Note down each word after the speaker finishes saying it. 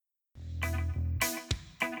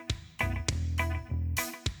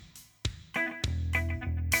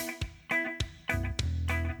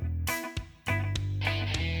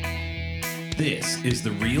This is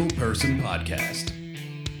the Real Person Podcast.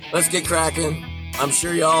 Let's get cracking. I'm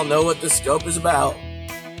sure y'all know what this scope is about.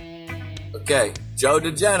 Okay, Joe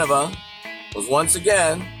diGenova was once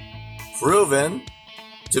again proven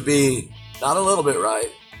to be not a little bit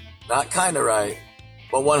right, not kind of right,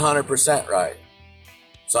 but 100% right.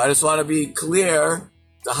 So I just want to be clear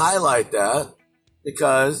to highlight that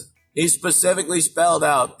because he specifically spelled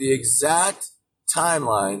out the exact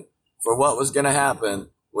timeline for what was going to happen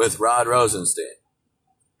with Rod Rosenstein.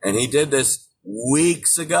 And he did this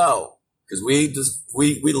weeks ago because we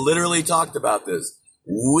literally talked about this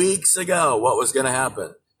weeks ago, what was going to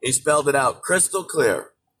happen. He spelled it out crystal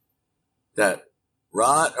clear that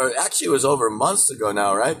Rod, or actually it was over months ago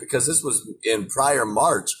now, right? Because this was in prior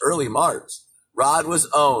March, early March. Rod was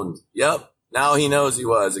owned. Yep. Now he knows he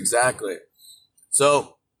was. Exactly.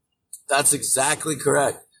 So that's exactly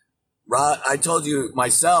correct. Rod, I told you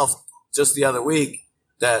myself just the other week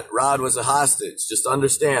that Rod was a hostage. Just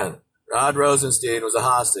understand. Rod Rosenstein was a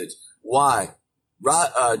hostage. Why?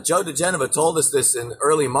 Joe diGenova told us this in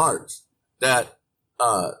early March that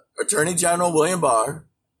Attorney General William Barr,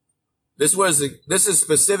 this is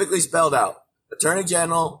specifically spelled out. Attorney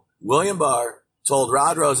General William Barr told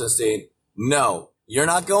Rod Rosenstein, no, you're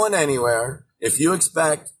not going anywhere if you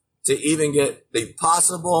expect to even get the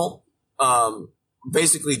possible,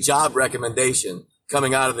 basically job recommendation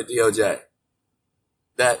coming out of the DOJ.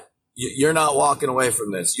 That you're not walking away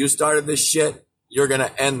from this. You started this shit. You're going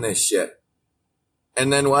to end this shit.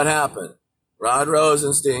 And then what happened? Rod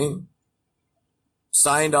Rosenstein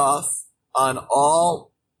signed off on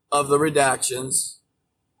all of the redactions,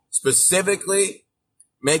 specifically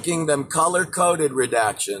making them color-coded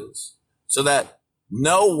redactions so that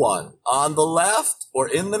no one on the left or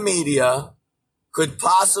in the media could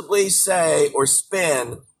possibly say or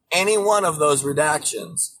spin any one of those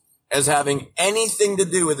redactions as having anything to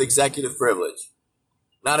do with executive privilege.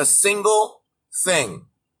 Not a single thing.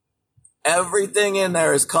 Everything in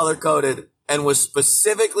there is color-coded and was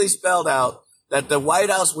specifically spelled out that the White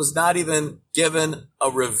House was not even given a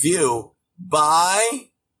review by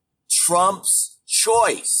Trump's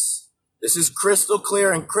choice. This is crystal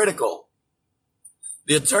clear and critical.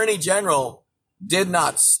 The Attorney General did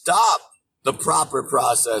not stop the proper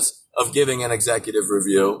process of giving an executive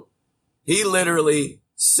review. He literally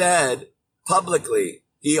said publicly,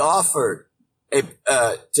 he offered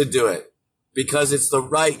to do it because it's the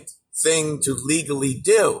right thing to legally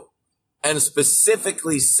do, and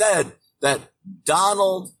specifically said that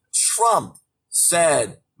Donald Trump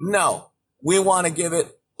said, no, we want to give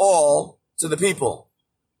it all to the people.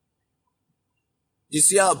 You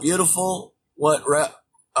see how beautiful what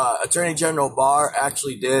Attorney General Barr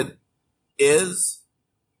actually did is?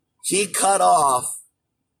 He cut off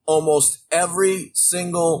almost every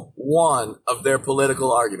single one of their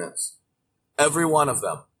political arguments. Every one of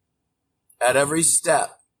them. At every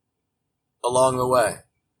step along the way.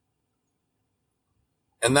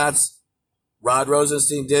 And that's Rod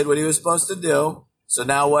Rosenstein did what he was supposed to do. So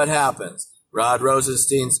now what happens? Rod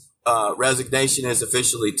Rosenstein's resignation is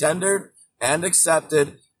officially tendered and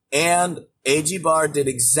accepted. And AG Barr did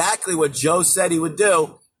exactly what Joe said he would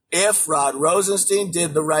do if Rod Rosenstein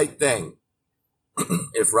did the right thing.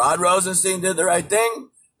 If Rod Rosenstein did the right thing,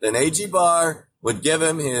 then AG Barr would give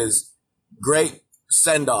him his great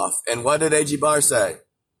send-off. And what did AG Barr say?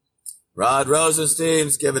 Rod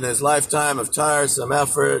Rosenstein's given his lifetime of tiresome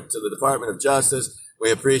effort to the Department of Justice.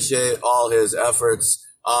 We appreciate all his efforts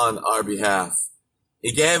on our behalf.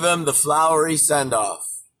 He gave him the flowery send-off.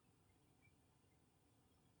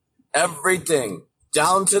 Everything,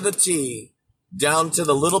 down to the T, down to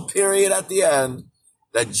the little period at the end,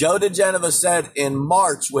 that Joe diGenova said in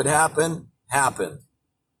March would happen, happened.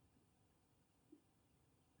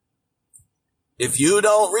 If you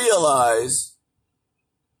don't realize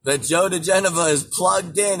that Joe diGenova is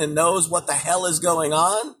plugged in and knows what the hell is going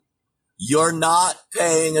on, you're not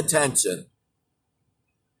paying attention.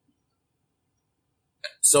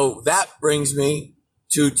 So that brings me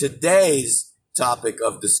to today's topic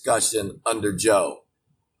of discussion under Joe.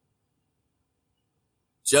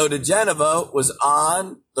 Joe diGenova was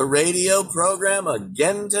on the radio program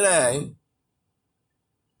again today,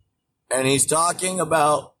 and he's talking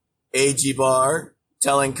about AG Barr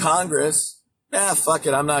telling Congress, fuck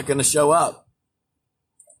it, I'm not going to show up.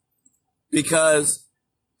 Because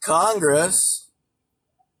Congress,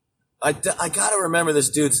 I got to remember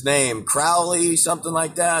this dude's name, Crowley, something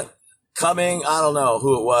like that, Cumming, I don't know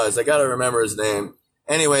who it was. I got to remember his name.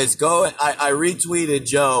 Anyways, I retweeted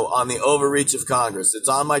Joe on the overreach of Congress. It's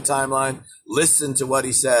on my timeline. Listen to what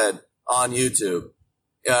he said on YouTube.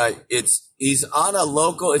 he's on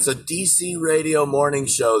it's a DC radio morning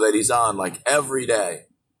show that he's on like every day.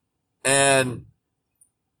 And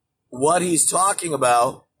what he's talking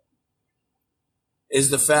about is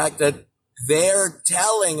the fact that they're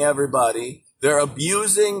telling everybody they're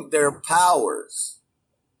abusing their powers.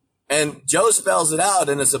 And Joe spells it out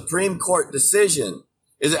in a Supreme Court decision.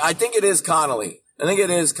 I think it is Connolly. That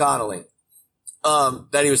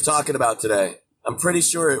he was talking about today. I'm pretty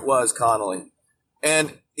sure it was Connolly.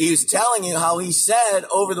 And he's telling you how he said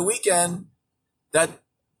over the weekend that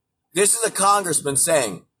this is a congressman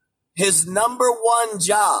saying his number one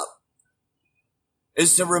job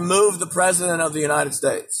is to remove the president of the United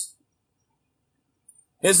States.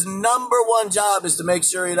 His number one job is to make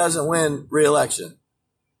sure he doesn't win re-election.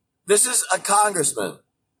 This is a congressman.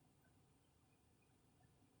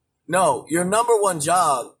 No, your number one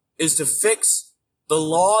job is to fix the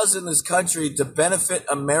laws in this country to benefit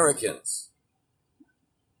Americans.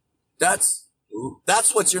 That's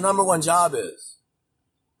what your number one job is.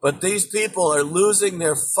 But these people are losing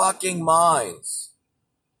their fucking minds,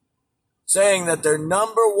 saying that their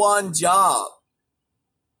number one job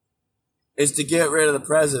is to get rid of the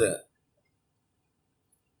president.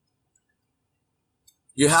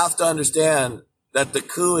 You have to understand that the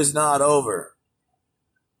coup is not over.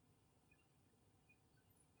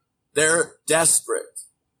 They're desperate.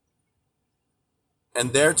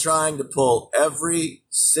 And they're trying to pull every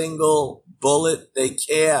single bullet they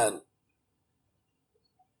can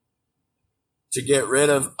to get rid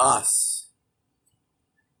of us.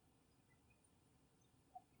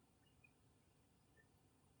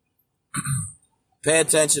 Pay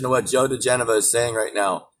attention to what Joe diGenova is saying right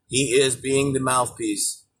now. He is being the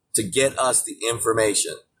mouthpiece to get us the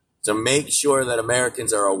information, to make sure that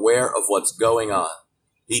Americans are aware of what's going on.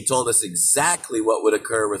 He told us exactly what would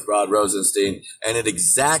occur with Rod Rosenstein, and it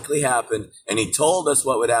exactly happened, and he told us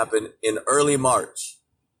what would happen in early March.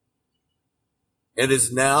 It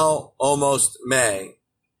is now almost May,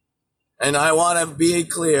 and I want to be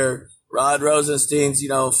clear, Rod Rosenstein's,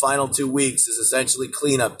 final 2 weeks is essentially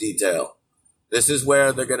cleanup detail. This is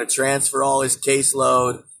where they're going to transfer all his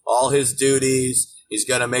caseload, all his duties. He's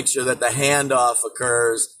going to make sure that the handoff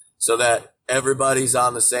occurs so that everybody's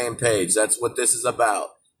on the same page. That's what this is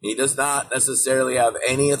about. He does not necessarily have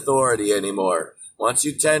any authority anymore. Once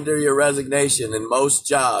you tender your resignation in most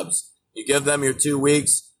jobs, you give them your 2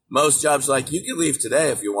 weeks. Most jobs are like, you can leave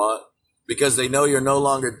today if you want, because they know you're no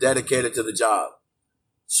longer dedicated to the job.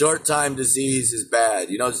 Short-time disease is bad.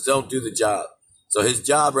 Just don't do the job. So his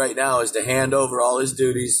job right now is to hand over all his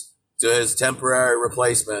duties to his temporary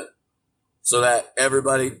replacement so that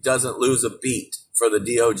everybody doesn't lose a beat for the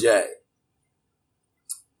DOJ.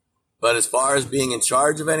 But as far as being in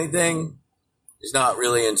charge of anything, he's not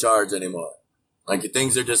really in charge anymore. Like,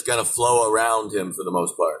 things are just going to flow around him for the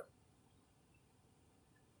most part.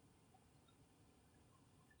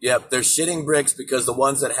 Yep, they're shitting bricks because the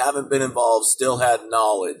ones that haven't been involved still had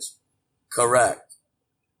knowledge. Correct.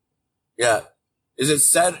 Yeah. Is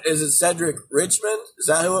it Cedric Richmond? Is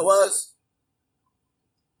that who it was?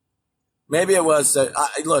 Maybe it was.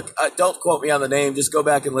 Look, don't quote me on the name. Just go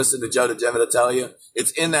back and listen to Joe diGenova to tell you.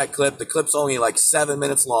 It's in that clip. The clip's only like 7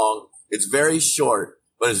 minutes long. It's very short,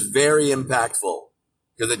 but it's very impactful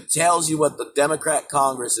because it tells you what the Democrat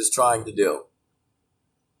Congress is trying to do.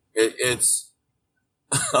 It's.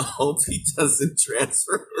 I hope he doesn't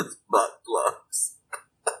transfer his butt plugs.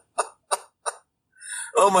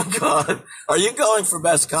 Oh my God. Are you going for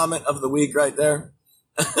best comment of the week right there?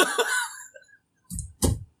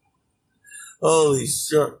 Holy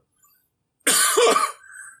shit.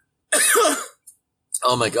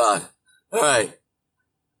 Oh my God. All right.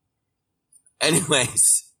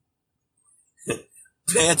 Anyways,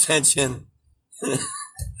 pay attention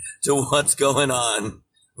to what's going on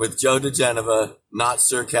with Joe diGenova, not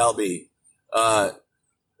Sir Calby.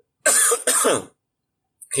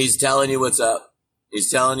 He's telling you what's up. He's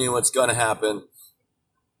telling you what's going to happen.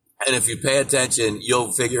 And if you pay attention,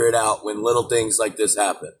 you'll figure it out when little things like this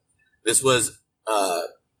happen. This was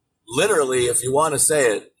literally, if you want to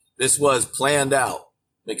say it, this was planned out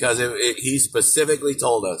because he specifically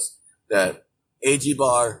told us that AG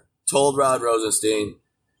Barr told Rod Rosenstein,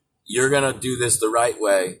 you're going to do this the right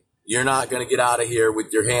way. You're not going to get out of here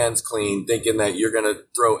with your hands clean thinking that you're going to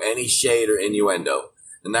throw any shade or innuendo.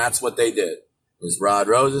 And that's what they did. Is Rod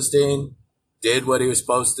Rosenstein did what he was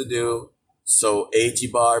supposed to do, so AG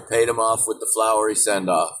Barr paid him off with the flowery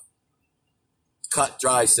send-off. Cut,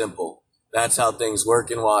 dry, simple. That's how things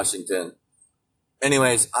work in Washington.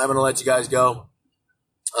 Anyways, I'm going to let you guys go.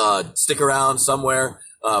 Stick around somewhere.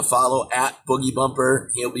 Follow at Boogie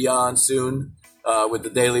Bumper. He'll be on soon with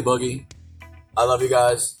the Daily Boogie. I love you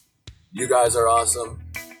guys. You guys are awesome.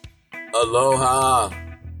 Aloha.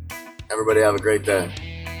 Everybody have a great day.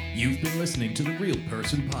 You've been listening to the Real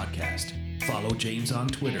Person Podcast. Follow James on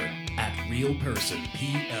Twitter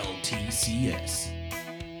 @RealPersonPLTCS.